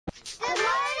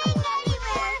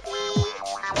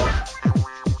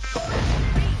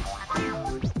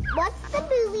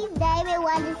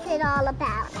what is it all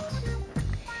about?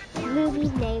 The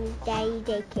movie's named Daddy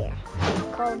Daycare.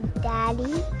 It's called Daddy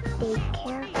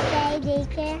Daycare. Daddy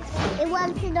Daycare.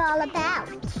 What's it all about?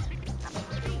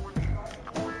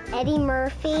 Eddie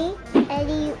Murphy.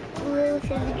 Eddie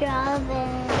loses a job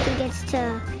and he gets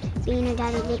to be in a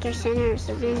Daddy Daycare center,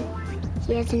 so then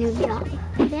he has a new job.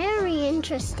 Very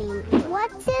interesting.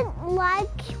 What's it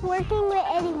like working with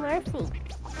Eddie Murphy?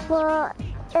 Well,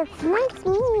 it's nice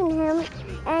meeting him,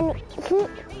 and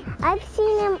I've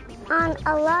seen him on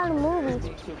a lot of movies,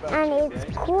 and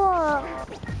it's cool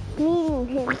meeting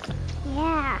him.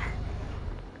 Yeah,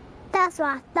 that's what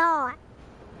I thought.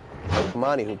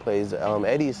 Kamani, who plays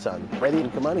Eddie's son. Eddie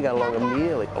and Kamani got along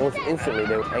immediately. Almost instantly,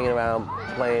 they were hanging around,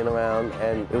 playing around,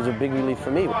 and it was a big relief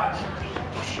for me.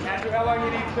 Andrew, how long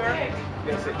you need, sir?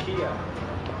 Yes, a Kia.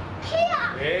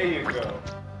 Kia! There you go.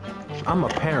 I'm a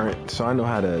parent, so I know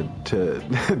how to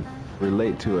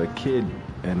relate to a kid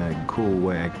in a cool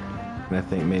way. And I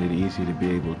think made it easy to be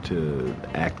able to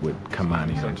act with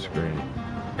Kamani on screen.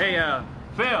 Hey,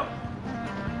 Phil.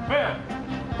 Phil.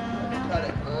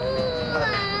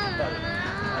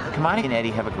 Kamani and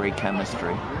Eddie have a great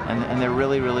chemistry, and they're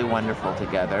really, really wonderful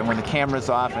together. And when the camera's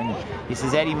off and he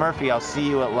says, Eddie Murphy, I'll see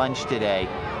you at lunch today,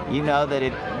 you know that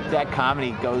that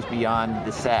comedy goes beyond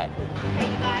the set.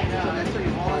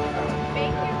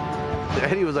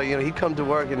 Eddie was like, he'd come to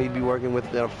work and he'd be working with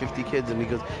 50 kids, and he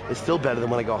goes, it's still better than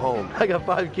when I go home. I got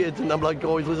 5 kids and I'm like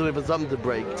always listening for something to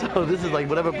break. So this is like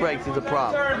whatever breaks is a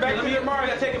prop. Turn back to your bar. We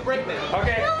gotta take a break now.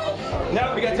 Okay.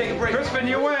 No, we gotta take a break. Crispin,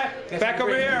 you wet. Back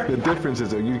over here. The difference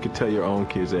is that you can tell your own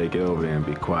kids, hey, get over there and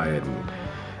be quiet. And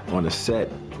on the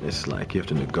set, it's like you have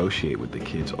to negotiate with the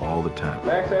kids all the time.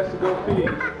 Max has to go pee.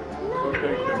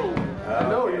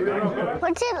 No, you don't.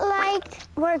 What's it like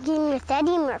working with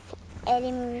Eddie Murphy?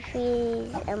 Eddie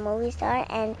Murphy's a movie star,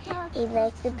 and he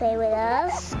likes to play with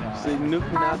us. Say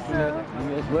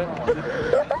what?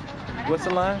 What's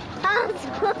the line?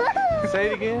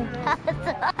 Say it again.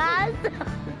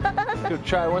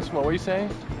 Try it once more. What are you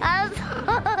saying?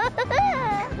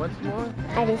 Once more?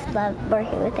 I just love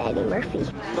working with Eddie Murphy.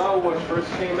 Star Wars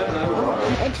first came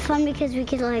out. It's fun because we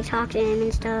get to like talk to him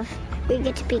and stuff. We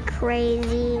get to be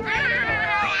crazy.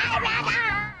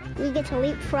 We get to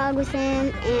leapfrog with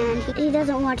him, and he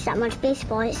doesn't watch that much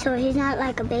baseball, so he's not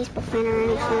like a baseball fan or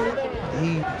anything.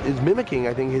 He is mimicking,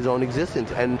 I think, his own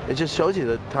existence, and it just shows you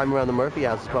that time around the Murphy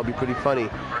house is probably pretty funny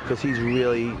because he's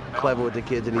really clever with the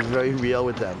kids and he's very real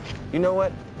with them. You know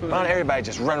what? Why don't everybody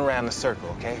just run around the circle,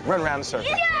 okay? Run around the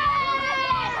circle.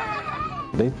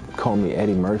 They call me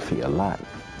Eddie Murphy a lot.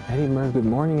 Eddie Murphy, good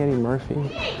morning, Eddie Murphy.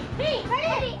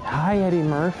 Hi, Eddie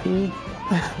Murphy.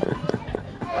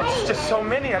 It's just so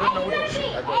many. I don't know what to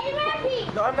say. Eddie Murphy!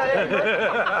 No, I'm not Eddie Murphy.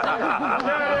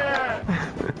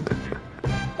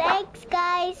 Thanks,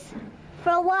 guys,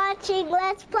 for watching.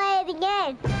 Let's play it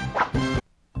again.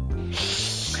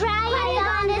 Try it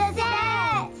on the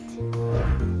set.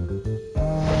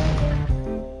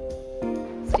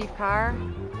 Steve Carr,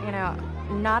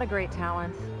 not a great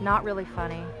talent, not really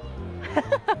funny.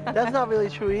 That's not really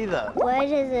true either. What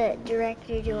does a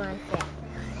director do on set?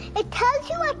 It tells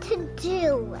you what to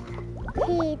do.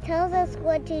 He tells us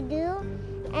what to do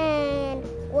and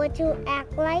what to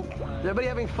act like. Is everybody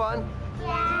having fun?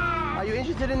 Yeah. Are you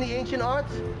interested in the ancient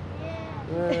arts?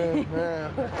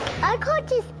 Our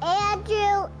coach is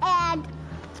Andrew, and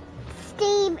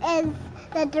Steve is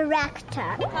the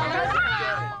director.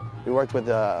 We worked with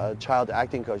a child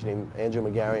acting coach named Andrew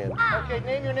McGarrian. Okay,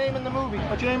 name your name in the movie.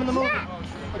 What's your name in the movie?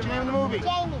 What's your name in the movie?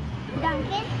 Jamie.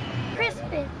 Duncan.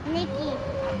 Crispin. Nikki.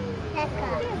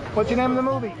 Becca. What's your name in the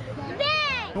movie?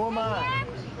 Ben. Who am I?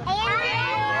 Andrew.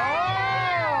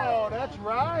 Oh, that's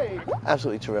right.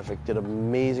 Absolutely terrific. Did an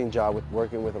amazing job with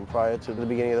working with him prior to the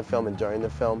beginning of the film and during the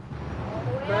film.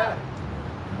 Yeah.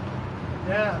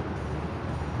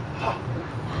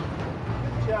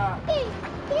 Good job.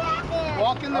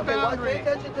 Walk in the boundary. Pay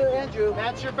attention to Andrew.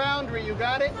 That's your boundary. You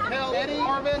got it? Tell Eddie,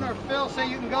 Marvin, or Phil say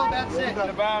you can go. That's it.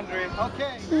 The boundary.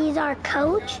 Okay. He's our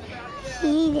coach.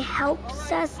 He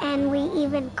helps us, and we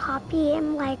even copy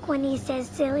him, like when he says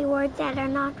silly words that are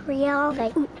not real,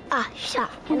 like shut.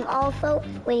 And also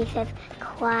when he says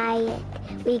quiet,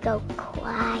 we go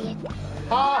quiet.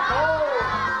 Ha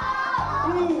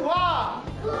ho! Ooh-wah!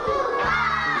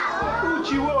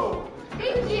 Oochie-woo!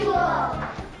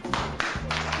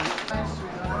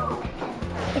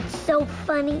 It's so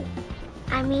funny.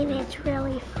 I mean, it's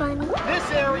really funny.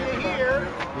 This area here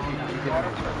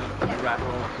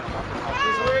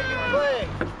is where you play.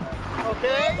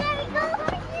 Okay?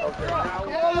 Come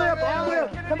all the way up,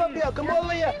 come up here, come all the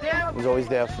way up. He was always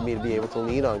there for me to be able to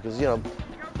lean on, because,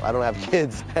 I don't have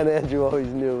kids, and Andrew always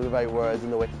knew the right words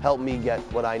and the way helped me get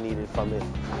what I needed from it.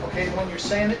 Okay, when you're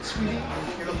saying it, sweetie,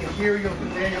 you're looking here, you're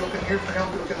looking there, you're looking here for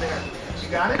help, you're looking there. You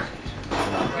got it?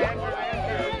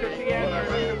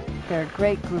 They're a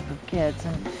great group of kids,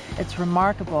 and it's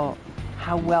remarkable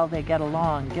how well they get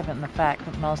along, given the fact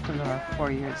that most of them are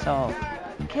 4 years old.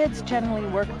 Kids generally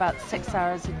work about 6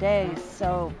 hours a day,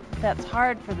 so that's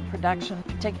hard for the production,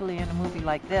 particularly in a movie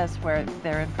like this, where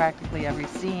they're in practically every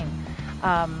scene.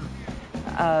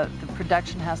 The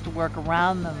production has to work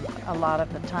around them a lot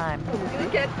of the time.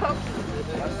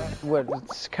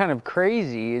 What's kind of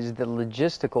crazy is the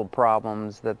logistical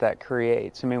problems that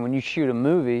creates. I mean, when you shoot a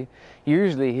movie, you're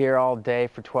usually here all day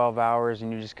for 12 hours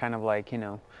and you're just kind of like, you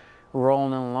know,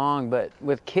 rolling along. But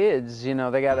with kids, you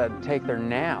know, they gotta take their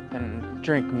nap and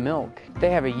drink milk. They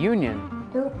have a union.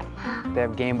 They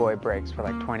have Game Boy breaks for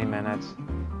like 20 minutes.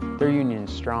 Their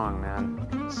union's strong,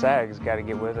 man. SAG's gotta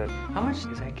get with it. How much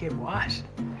does that kid watch?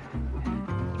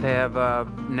 They have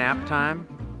nap time,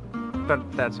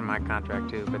 but that's in my contract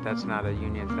too, but that's not a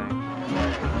union thing.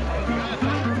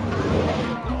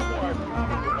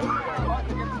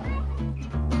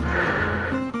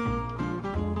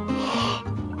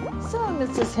 So,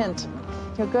 Mrs. Hinton,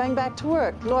 you're going back to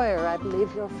work. Lawyer, I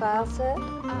believe your file said?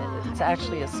 It's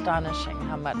actually astonishing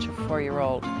how much a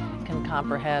 4-year-old can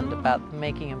comprehend about the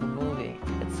making of a movie.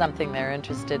 It's something they're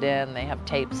interested in. They have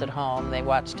tapes at home. They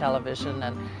watch television,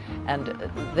 and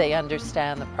they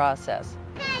understand the process.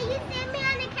 Hey, you see me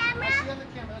on the camera?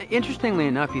 Interestingly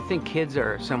enough, you think kids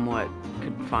are somewhat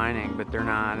confining, but they're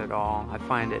not at all. I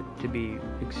find it to be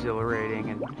exhilarating,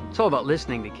 and it's all about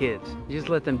listening to kids. You just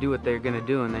let them do what they're going to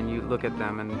do, and then you look at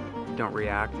them and don't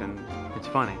react, and it's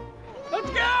funny. Let's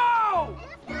go!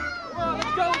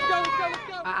 Let's go!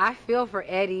 I feel for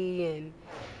Eddie and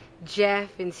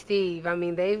Jeff and Steve. I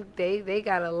mean, they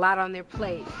got a lot on their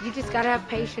plate. You just gotta have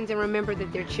patience and remember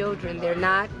that they're children. They're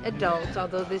not adults,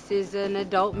 although this is an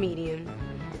adult medium.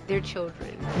 They're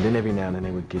children. And then every now and then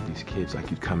they would give these kids,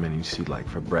 like you'd come in and you see like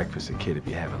for breakfast a kid would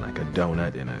be having like a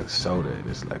donut and a soda, and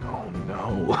it's like, oh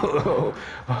no,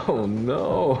 oh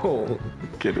no.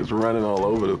 The kid is running all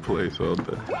over the place all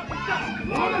day.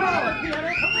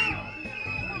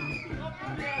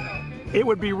 It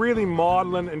would be really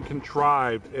maudlin and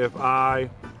contrived if I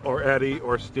or Eddie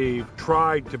or Steve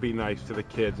tried to be nice to the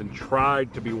kids and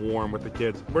tried to be warm with the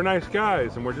kids. We're nice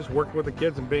guys and we're just working with the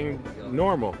kids and being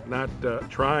normal, not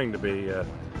trying to be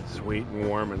sweet and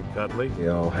warm and cuddly. They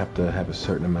all have to have a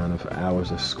certain amount of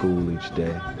hours of school each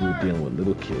day. We were dealing with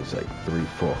little kids, like 3,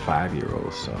 4,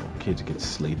 5-year-olds, so kids get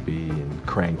sleepy and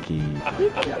cranky. You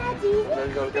think that's easy?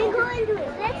 Then go into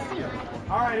it. Let's see.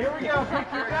 All right, here we go.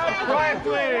 Quiet,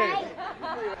 please.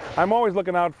 I'm always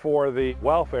looking out for the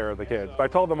welfare of the kids. I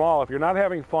told them all, if you're not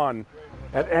having fun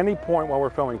at any point while we're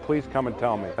filming, please come and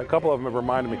tell me. A couple of them have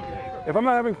reminded me, if I'm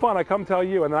not having fun, I come tell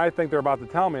you, and then I think they're about to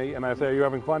tell me, and I say, are you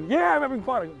having fun? Yeah, I'm having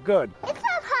fun. Good. It's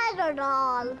not hard at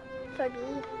all for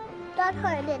me. Not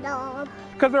hard at all.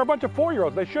 Because they're a bunch of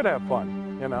 4-year-olds. They should have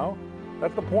fun, you know?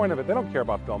 That's the point of it. They don't care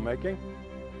about filmmaking.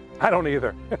 I don't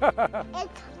either.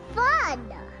 It's fun.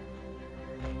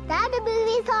 That's what the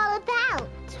movie's all about.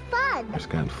 It's fun. It's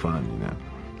kind of fun, you know,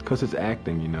 because it's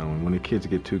acting, you know, and when the kids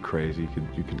get too crazy,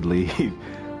 you could leave.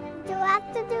 Do I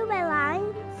have to do my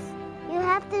lines? You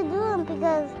have to do them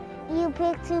because you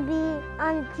pick to be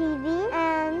on TV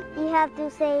and you have to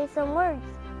say some words.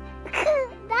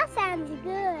 That sounds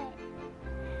good.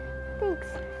 Thanks.